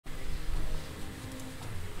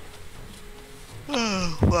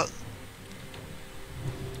Fuck.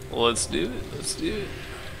 Well, let's do it. Let's do it.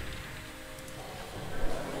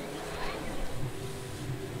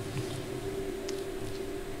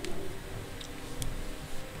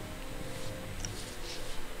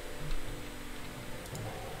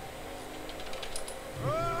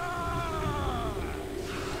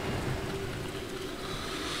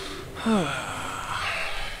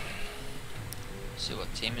 See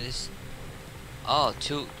what team it is. Oh,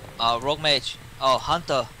 two. Rogue mage. Oh,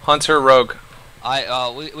 hunter. Hunter, rogue.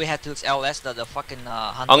 We had to LS the fucking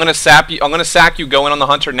hunter. I'm gonna sap you. I'm gonna sack you. Going on the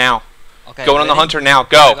hunter now. Okay. Going on the hunter now.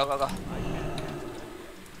 Go. Go.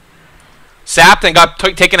 Sapped and got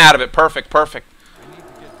taken out of it. Perfect. Perfect.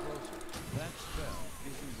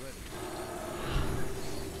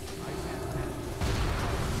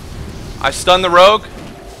 I stunned the rogue.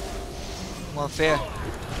 I'm on fear.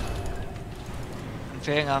 I'm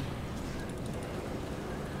fearing him.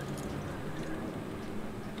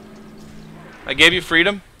 I gave you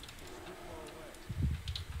freedom.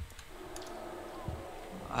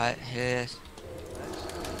 Alright, here it is.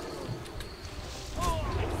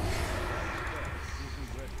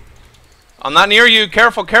 I'm not near you.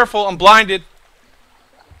 Careful, careful. I'm blinded.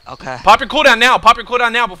 Okay. Pop your cooldown now. Pop your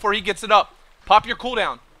cooldown now before he gets it up. Pop your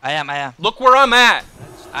cooldown. I am. Look where I'm at.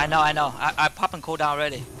 I know. I popping cooldown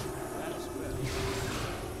already.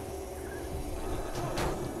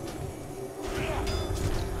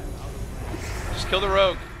 Just kill the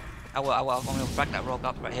rogue. I will. I'm gonna back that rogue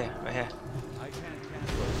up right here.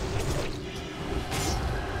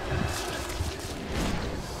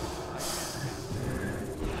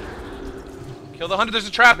 Kill the hunter. There's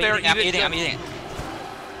a trap there. I'm eating it.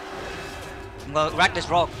 I'm gonna rack this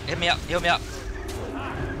rogue. Hit me up. Heal me up.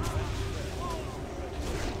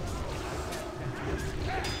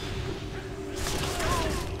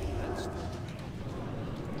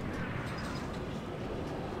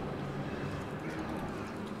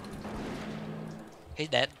 He's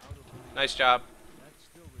dead. Nice job.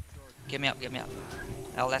 Get me up.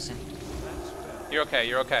 I'll lesson. You're okay.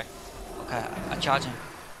 You're okay. Okay, I charge him.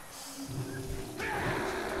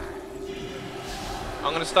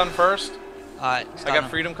 I'm gonna stun first. Alright, I got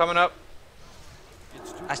freedom coming up.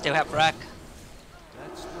 I still have rack.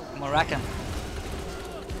 I'm gonna rack him.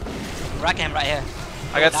 I'm racking him right here.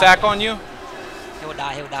 I got sack on you. He will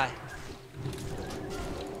die. He'll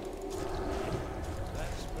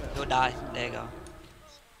die. There you go.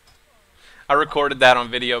 I recorded that on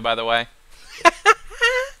video, by the way.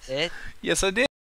 Did? Yes, I did.